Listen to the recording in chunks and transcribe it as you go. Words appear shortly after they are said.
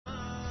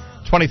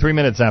23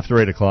 minutes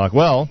after 8 o'clock.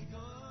 Well,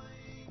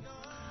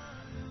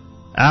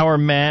 our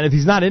man, if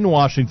he's not in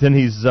Washington,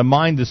 his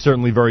mind is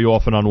certainly very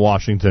often on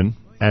Washington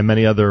and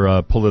many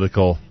other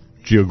political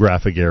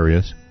geographic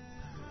areas.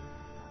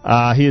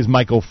 He is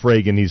Michael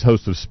Fragan. He's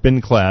host of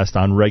Spin Class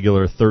on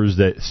regular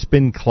Thursdays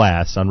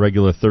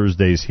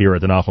here at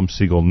the Nachum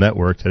Segal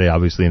Network. Today,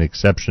 obviously, an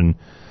exception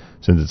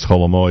since it's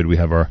Chol Hamoed. We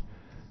have our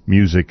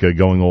music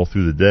going all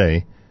through the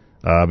day.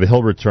 But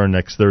he'll return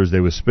next Thursday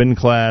with Spin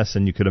Class,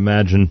 and you can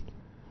imagine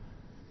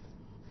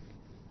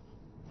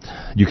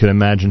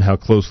how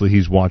closely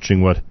he's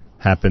watching what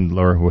happened,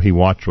 or he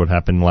watched what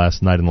happened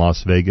last night in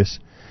Las Vegas.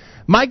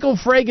 Michael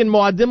Fragan,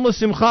 Moadim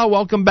L'Simcha,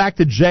 welcome back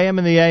to JM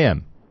and the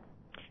AM.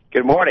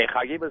 Good morning.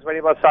 Chagim was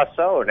waiting about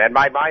Sasson, and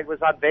my mind was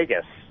on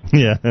Vegas.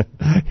 Yeah,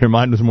 your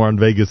mind was more on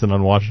Vegas than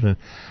on Washington.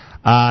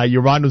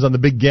 Your mind was on the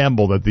big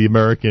gamble that the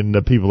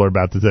American people are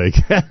about to take.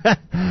 I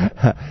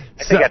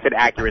think that's an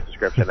accurate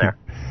description there.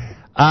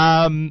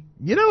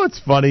 You know what's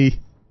funny?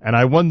 And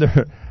I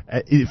wonder,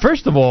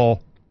 first of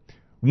all,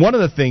 one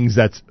of the things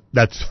that's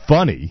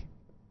funny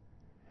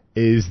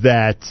is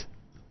that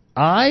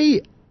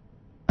I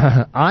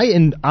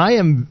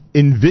am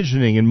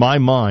envisioning in my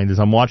mind as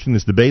I'm watching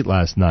this debate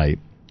last night,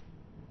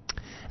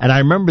 and I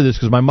remember this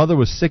because my mother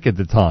was sick at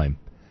the time,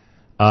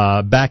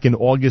 back in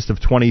August of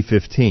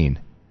 2015.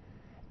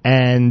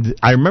 And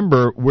I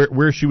remember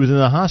where she was in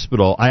the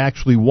hospital, I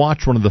actually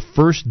watched one of the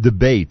first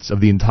debates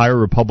of the entire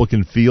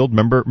Republican field.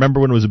 Remember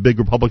when it was a big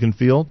Republican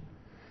field?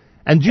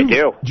 And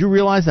do you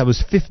realize that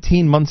was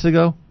 15 months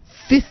ago?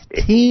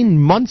 15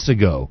 months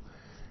ago.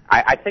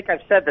 I think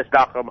I've said this,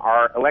 Malcolm.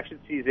 Our election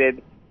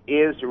season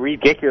is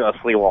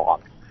ridiculously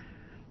long.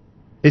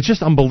 It's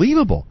just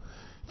unbelievable.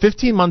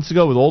 15 months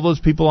ago with all those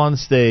people on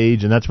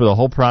stage, and that's where the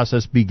whole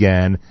process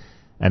began.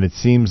 And it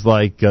seems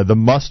like the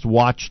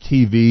must-watch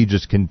TV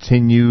just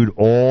continued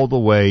all the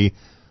way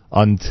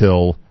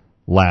until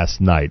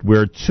last night.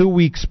 We're 2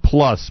 weeks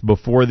plus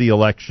before the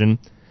election.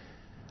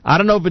 I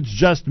don't know if it's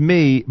just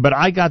me, but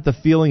I got the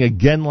feeling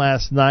again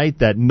last night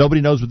that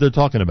nobody knows what they're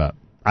talking about.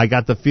 I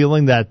got the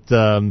feeling that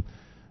the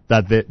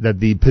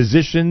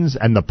positions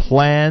and the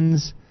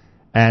plans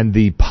and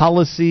the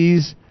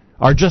policies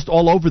are just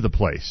all over the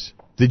place.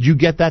 Did you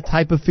get that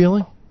type of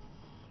feeling?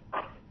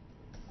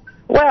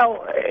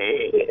 Well,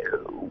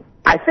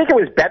 I think it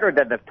was better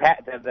than the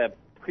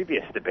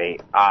previous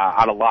debate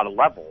on a lot of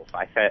levels.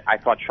 I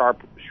thought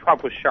Trump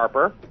was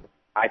sharper.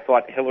 I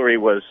thought Hillary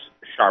was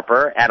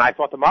sharper, and I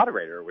thought the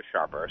moderator was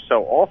sharper.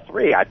 So all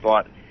three, I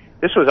thought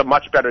this was a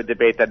much better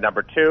debate than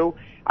number two.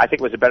 I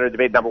think it was a better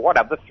debate than number one.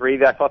 Of the three,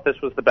 I thought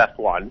this was the best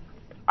one.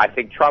 I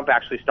think Trump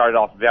actually started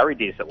off very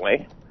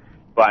decently,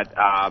 but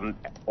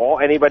all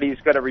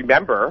anybody's going to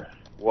remember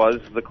was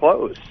the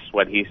close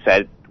when he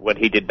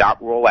did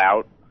not rule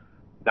out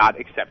not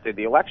accepting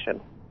the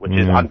election, which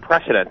is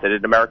unprecedented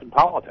in American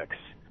politics.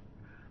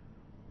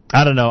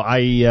 I don't know.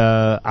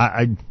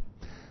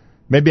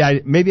 Maybe I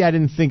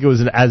didn't think it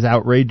was as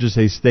outrageous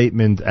a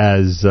statement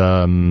as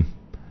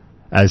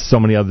so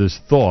many others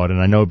thought,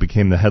 and I know it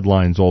became the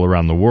headlines all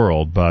around the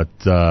world. But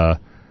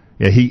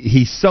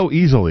he so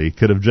easily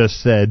could have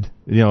just said,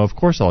 of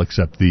course I'll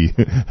accept the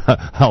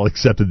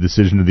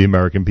decision of the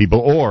American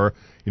people, or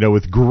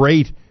with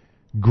great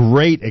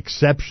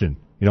exception.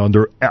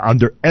 Under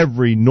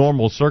every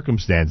normal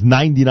circumstance,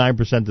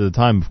 99% of the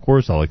time, of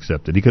course, I'll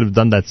accept it. He could have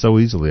done that so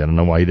easily. I don't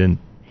know why he didn't.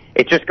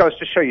 It just goes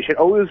to show you should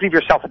always leave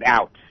yourself an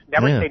out.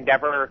 Never say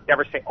never.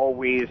 Never say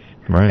always.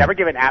 Right. Never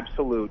give an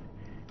absolute.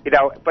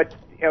 But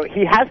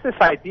he has this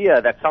idea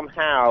that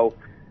somehow,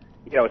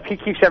 if he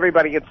keeps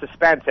everybody in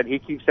suspense and he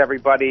keeps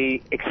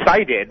everybody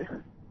excited,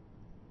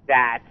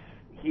 that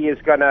he is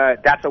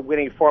that's a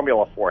winning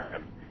formula for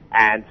him.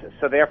 And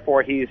so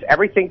therefore he's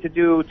everything to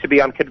do to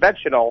be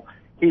unconventional,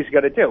 he's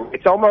going to do.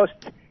 It's almost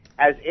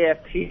as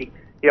if he,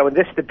 in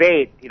this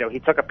debate, he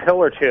took a pill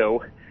or two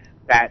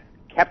that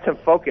kept him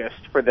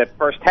focused for the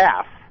first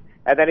half,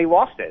 and then he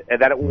lost it, and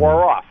then it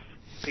wore off.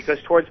 Because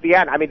towards the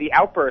end, the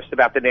outburst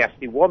about the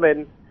nasty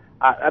woman,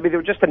 there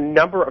were just a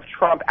number of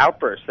Trump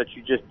outbursts that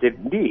you just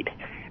didn't need.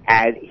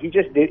 And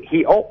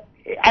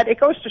and it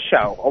goes to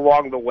show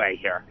along the way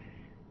here,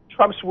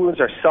 Trump's wounds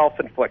are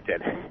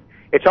self-inflicted.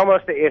 It's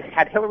almost,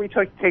 had Hillary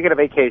taken a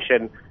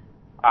vacation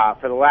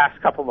for the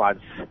last couple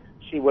months,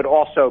 she would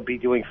also be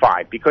doing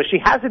fine because she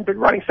hasn't been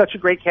running such a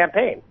great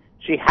campaign.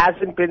 She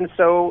hasn't been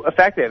so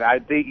effective.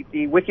 The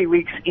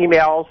WikiLeaks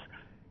emails,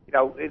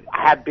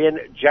 have been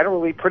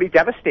generally pretty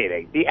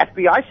devastating. The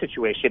FBI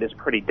situation is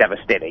pretty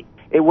devastating.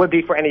 It would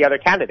be for any other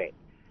candidate.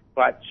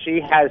 But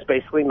she has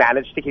basically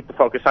managed to keep the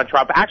focus on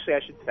Trump. Actually, I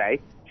should say,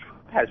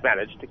 Trump has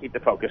managed to keep the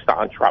focus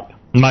on Trump.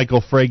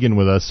 Michael Fragan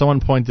with us. Someone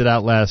pointed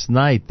out last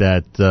night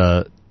that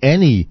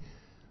any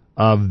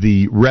of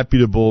the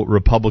reputable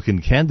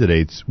Republican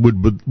candidates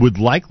would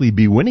likely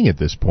be winning at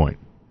this point.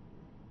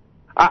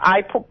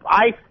 I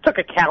took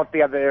a count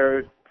the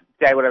other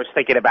day when I was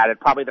thinking about it,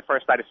 probably the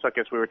first night of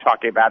Sukkot we were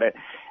talking about it,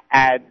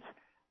 and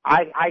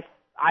I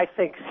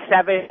think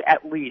 7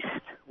 at least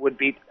would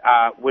beat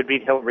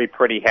Hillary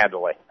pretty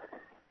handily.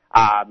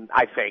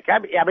 I think.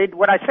 I mean,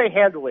 when I say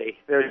handily,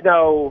 there's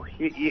no,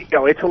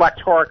 it's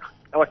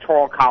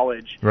electoral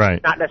college,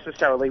 right? Not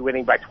necessarily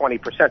winning by 20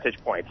 percentage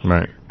points,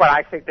 right? But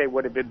I think they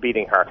would have been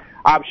beating her.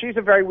 She's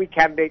a very weak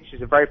candidate.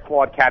 She's a very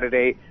flawed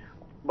candidate.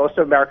 Most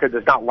of America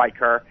does not like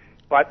her,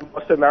 but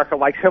most of America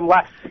likes him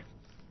less.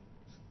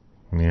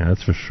 Yeah,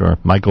 that's for sure.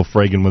 Michael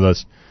Fragan with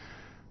us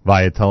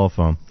via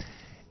telephone.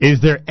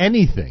 Is there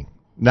anything?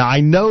 Now,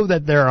 I know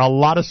that there are a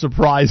lot of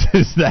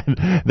surprises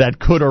that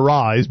could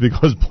arise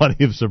because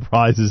plenty of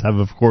surprises have,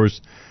 of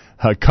course,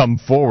 come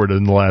forward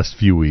in the last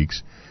few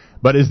weeks.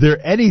 But is there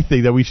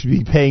anything that we should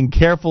be paying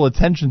careful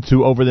attention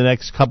to over the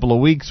next couple of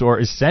weeks, or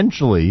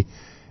essentially,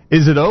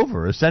 is it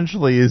over?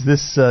 Essentially, is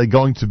this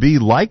going to be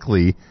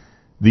likely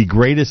the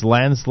greatest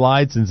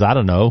landslide since, I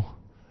don't know,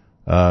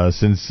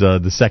 since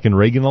the second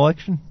Reagan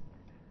election?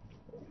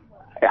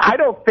 I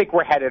don't think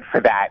we're headed for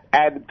that.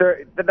 And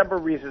the number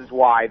of reasons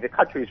why. The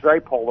country is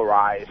very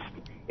polarized.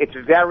 It's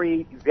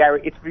very,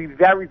 very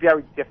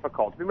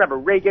difficult. Remember,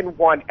 Reagan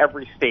won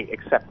every state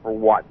except for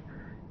one,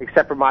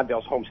 except for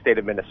Mondale's home state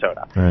of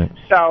Minnesota. Right.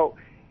 So,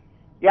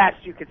 yes,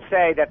 you could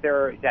say that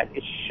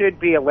it should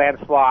be a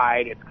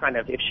landslide. It's kind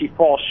of, if she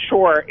falls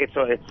short,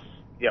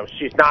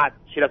 she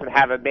doesn't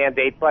have a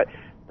mandate, but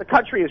the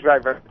country is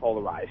very, very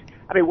polarized.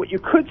 I mean, what you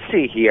could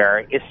see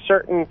here is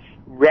certain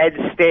red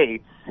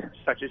states,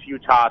 such as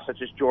Utah,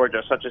 such as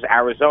Georgia, such as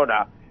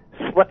Arizona,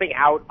 slipping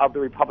out of the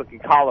Republican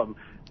column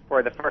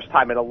for the first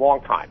time in a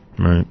long time.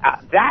 Right.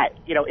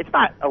 It's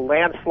not a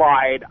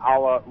landslide a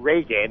la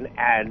Reagan,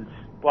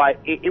 but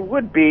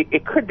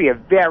it could be a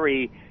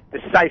very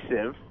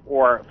decisive,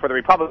 or for the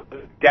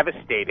Republicans,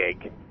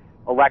 devastating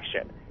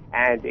election.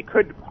 And it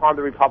could harm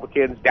the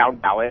Republicans down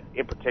ballot,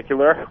 in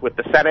particular with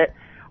the Senate.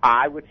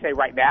 I would say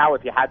right now,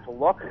 if you had to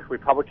look,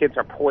 Republicans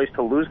are poised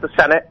to lose the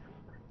Senate.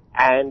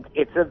 And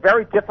it's a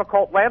very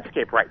difficult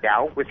landscape right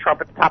now with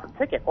Trump at the top of the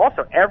ticket.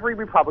 Also, every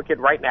Republican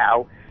right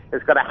now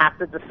is going to have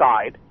to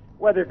decide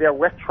whether they're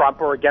with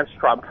Trump or against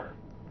Trump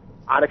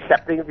on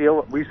accepting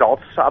the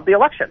results of the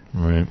election.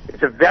 Right.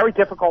 It's a very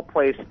difficult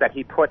place that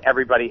he put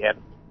everybody in.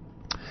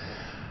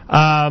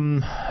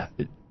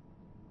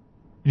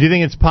 Do you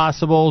think it's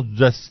possible,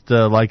 just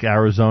like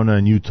Arizona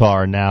and Utah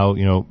are now,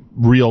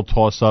 real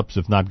toss-ups,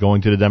 if not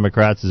going to the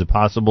Democrats? Is it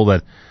possible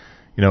that,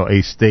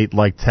 a state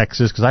like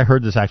Texas, because I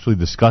heard this actually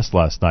discussed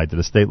last night, that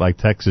a state like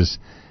Texas,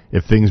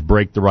 if things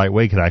break the right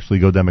way, could actually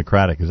go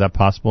Democratic? Is that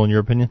possible in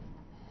your opinion?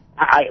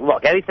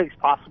 Look, anything's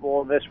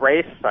possible in this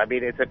race. I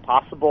mean, is it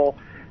possible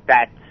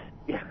that?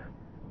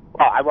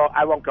 Well,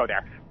 I won't go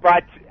there.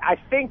 But I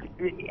think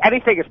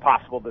anything is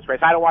possible in this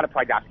race. I don't want to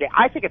prognosticate.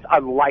 I think it's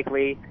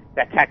unlikely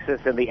that Texas,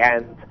 in the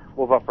end,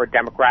 will vote for a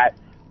Democrat.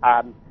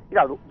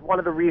 One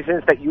of the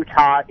reasons that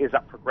Utah is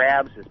up for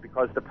grabs is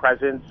because of the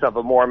presence of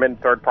a Mormon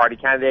third-party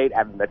candidate,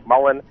 Evan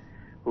McMullin,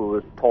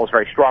 who polls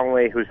very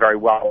strongly, who's very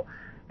well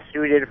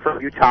suited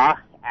for Utah.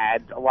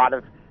 And a lot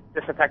of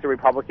disaffected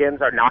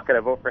Republicans are not going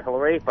to vote for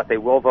Hillary, but they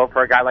will vote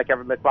for a guy like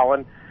Evan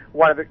McMullin.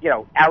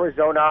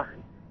 Arizona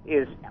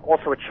is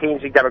also a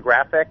changing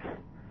demographic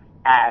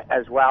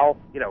as well,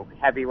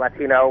 heavy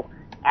Latino.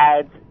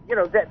 And,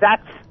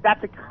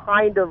 that's a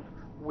kind of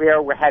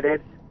where we're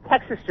headed.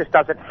 Texas just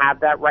doesn't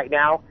have that right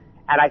now.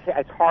 And I think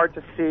it's hard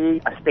to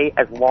see a state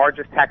as large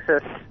as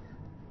Texas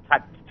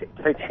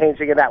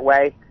changing in that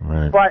way.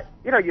 Right. But,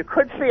 you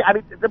could see, I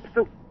mean,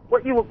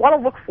 what you want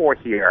to look for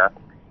here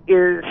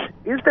is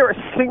there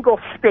a single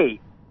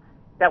state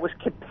that was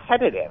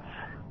competitive,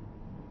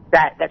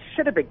 that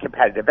should have been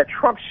competitive, that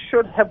Trump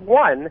should have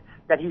won,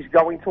 that he's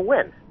going to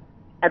win?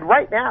 And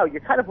right now,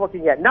 you're kind of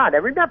looking at none.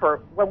 And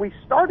remember, when we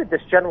started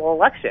this general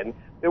election,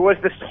 there was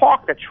this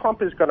talk that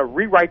Trump is going to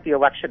rewrite the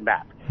election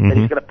map, that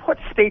he's going to put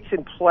states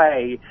in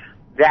play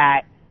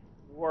that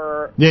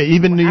were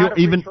even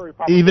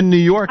New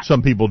York,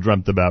 some people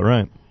dreamt about,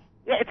 right?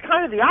 Yeah, it's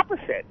kind of the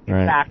opposite, in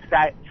fact,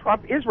 that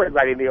Trump is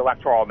rewriting the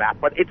electoral map,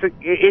 but it's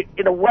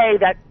in a way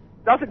that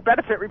doesn't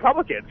benefit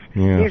Republicans.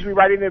 Yeah. He's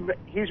rewriting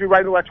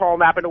the electoral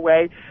map in a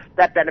way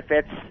that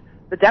benefits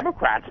the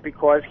Democrats,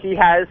 because he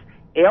has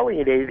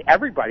alienated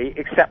everybody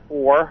except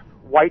for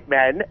white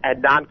men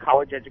and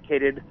non-college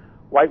educated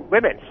white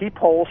women. He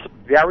polls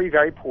very,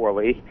 very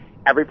poorly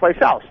every place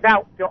else.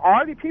 Now,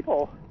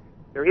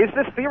 there is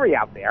this theory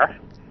out there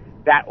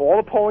that all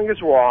the polling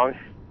is wrong,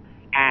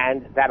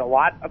 and that a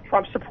lot of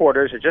Trump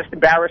supporters are just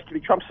embarrassed to be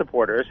Trump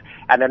supporters,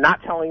 and they're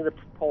not telling the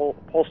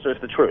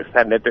pollsters the truth,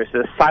 and that there's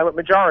this silent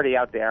majority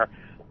out there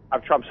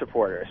of Trump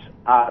supporters.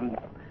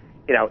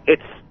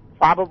 It's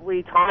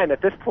probably time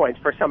at this point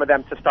for some of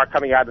them to start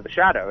coming out of the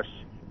shadows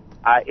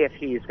if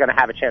he's going to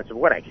have a chance of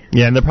winning.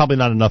 Yeah, and there are probably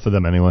not enough of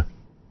them anyway.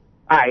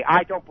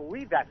 I don't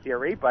believe that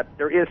theory, but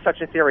there is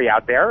such a theory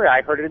out there.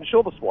 I heard it in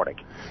Shul this morning.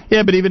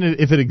 Yeah, but even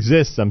if it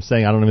exists, I'm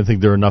saying I don't even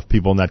think there are enough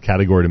people in that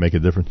category to make a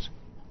difference.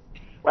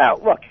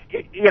 Well, look,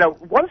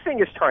 one thing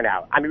is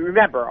turnout. I mean,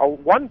 remember,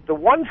 the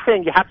one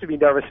thing you have to be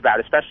nervous about,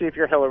 especially if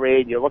you're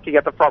Hillary and you're looking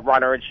at the front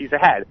runner and she's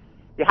ahead,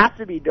 you have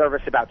to be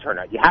nervous about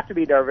turnout. You have to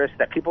be nervous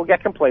that people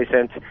get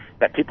complacent,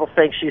 that people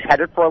think she's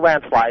headed for a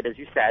landslide, as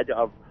you said,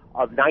 of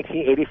of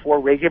 1984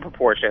 Reagan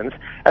proportions,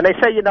 and they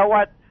say, you know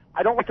what,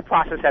 I don't like the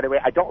process anyway,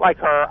 I don't like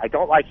her, I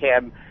don't like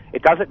him,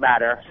 it doesn't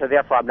matter, so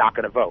therefore I'm not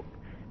going to vote.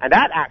 And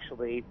that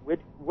actually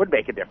would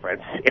make a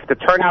difference if the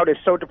turnout is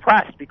so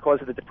depressed because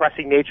of the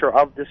depressing nature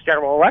of this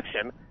general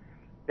election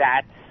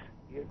that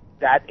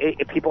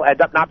people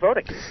end up not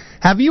voting.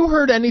 Have you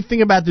heard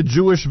anything about the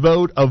Jewish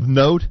vote of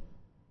note?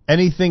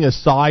 Anything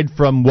aside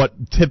from what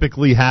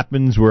typically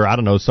happens where, I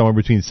don't know, somewhere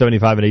between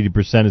 75 and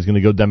 80% is going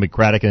to go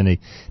Democratic in a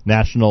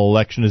national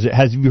election?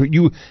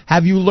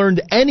 Have you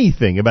learned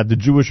anything about the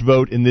Jewish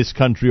vote in this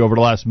country over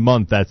the last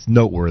month that's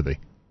noteworthy?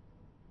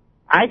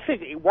 I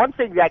think one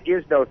thing that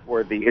is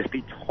noteworthy is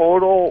the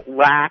total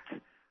lack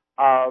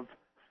of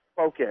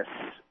focus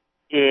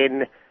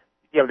in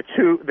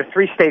the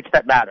three states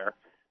that matter,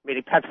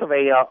 meaning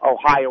Pennsylvania,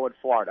 Ohio, and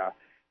Florida,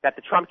 that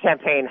the Trump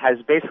campaign has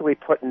basically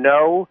put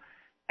no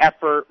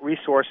effort,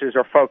 resources,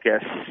 or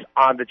focus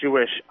on the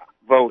Jewish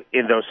vote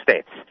in those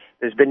states.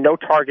 There's been no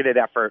targeted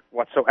effort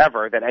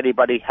whatsoever that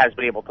anybody has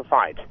been able to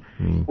find,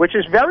 which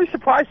is very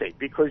surprising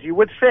because you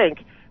would think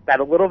that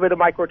a little bit of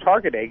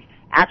micro-targeting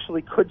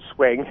actually could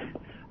swing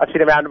a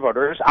certain amount of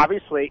voters.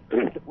 Obviously,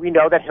 we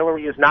know that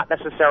Hillary is not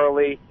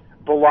necessarily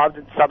beloved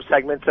in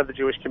subsegments of the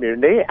Jewish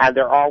community, and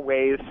there are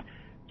ways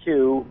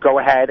to go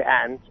ahead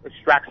and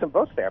extract some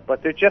votes there.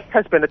 But there just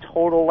has been a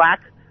total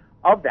lack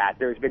of that.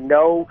 There's been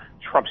no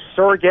Trump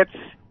surrogates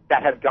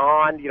that have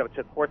gone,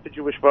 to court the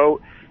Jewish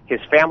vote. His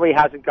family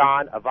hasn't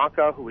gone.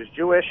 Ivanka, who is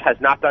Jewish, has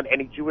not done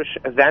any Jewish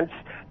events.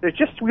 There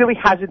just really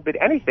hasn't been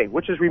anything,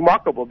 which is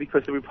remarkable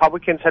because the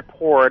Republicans had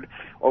poured,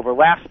 over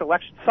last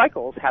election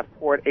cycles, have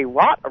poured a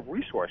lot of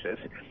resources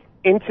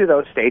into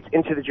those states,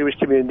 into the Jewish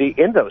community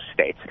in those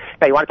states.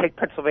 Now, you want to take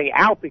Pennsylvania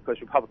out because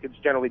Republicans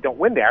generally don't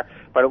win there,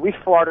 but at least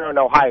Florida and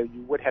Ohio,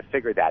 you would have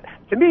figured that.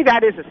 To me,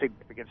 that is a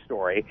significant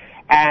story,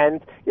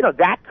 and,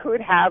 that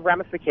could have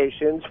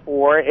ramifications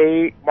for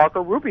a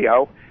Marco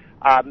Rubio,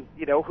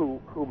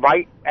 who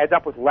might end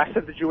up with less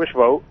of the Jewish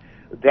vote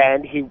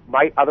than he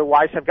might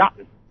otherwise have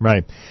gotten.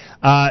 Right.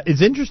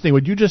 It's interesting.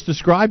 What you just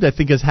described, I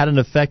think, has had an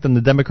effect on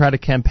the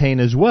Democratic campaign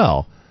as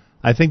well.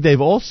 I think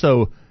they've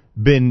also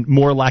been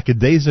more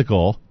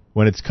lackadaisical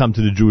when it's come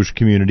to the Jewish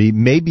community,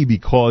 maybe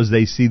because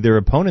they see their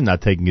opponent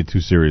not taking it too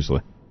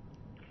seriously.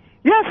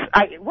 Yes,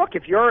 look,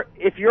 if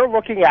you're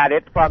looking at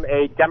it from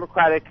a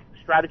Democratic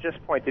strategist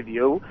point of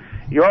view,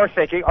 you're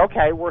thinking,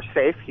 okay, we're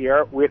safe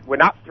here. We're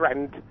not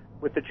threatened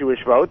with the Jewish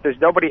vote. There's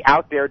nobody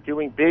out there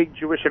doing big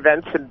Jewish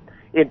events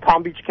in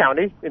Palm Beach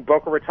County, in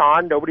Boca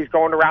Raton. Nobody's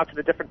going around to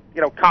the different,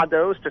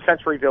 condos to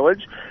Century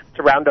Village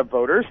to round up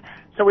voters.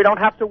 So we don't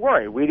have to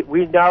worry.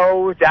 We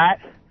know that,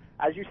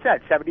 as you said,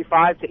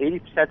 75 to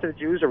 80% of the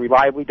Jews are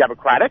reliably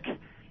Democratic.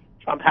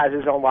 Trump has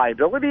his own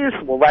liabilities.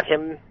 We'll let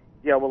him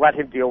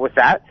deal with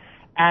that.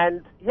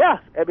 And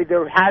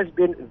there has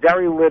been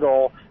very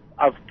little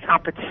of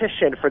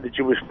competition for the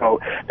Jewish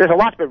vote. There's a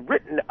lot been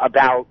written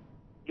about,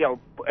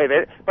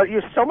 it, but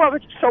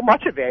so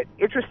much of it,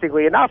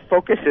 interestingly enough,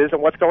 focuses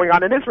on what's going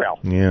on in Israel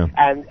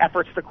and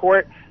efforts to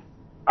court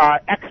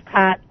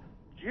expat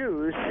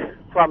Jews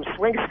from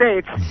swing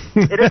states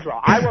in Israel.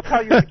 I will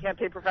tell you, as a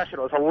campaign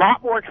professional, it's a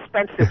lot more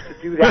expensive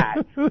to do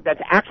that than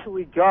to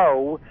actually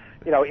go.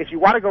 If you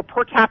want to go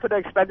per capita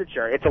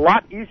expenditure, it's a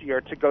lot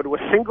easier to go to a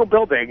single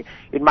building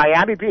in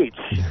Miami Beach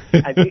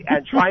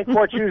and try and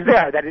court Jews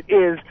there than it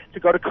is to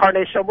go to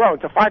Carney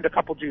Shomron to find a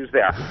couple Jews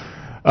there.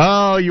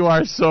 Oh, you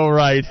are so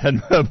right, and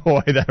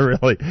boy,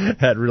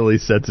 that really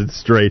sets it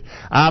straight.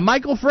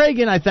 Michael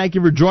Fragan, I thank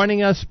you for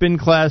joining us. Spin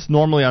Class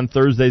normally on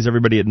Thursdays,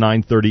 everybody at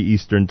 9:30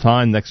 Eastern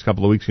Time. Next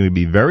couple of weeks are going to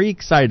be very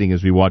exciting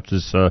as we watch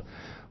this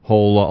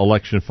whole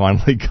election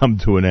finally come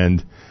to an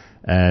end.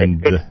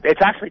 And it's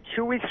actually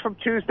 2 weeks from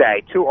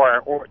Tuesday,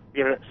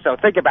 so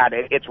think about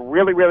it. It's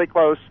really, really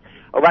close.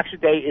 Election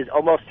day is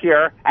almost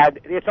here, and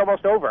it's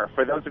almost over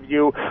for those of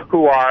you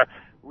who are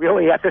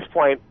really at this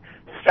point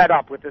fed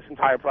up with this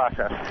entire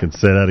process. Can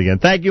say that again.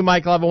 Thank you,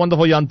 Michael. Have a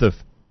wonderful Yontif.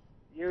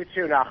 You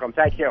too, Nachum.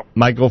 Thank you.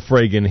 Michael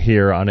Fragan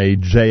here on a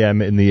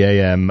JM in the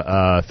AM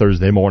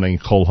Thursday morning.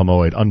 Chol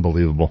Hamoed.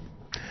 Unbelievable.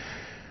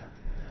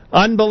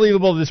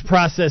 Unbelievable. This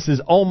process is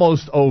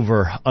almost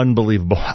over. Unbelievable.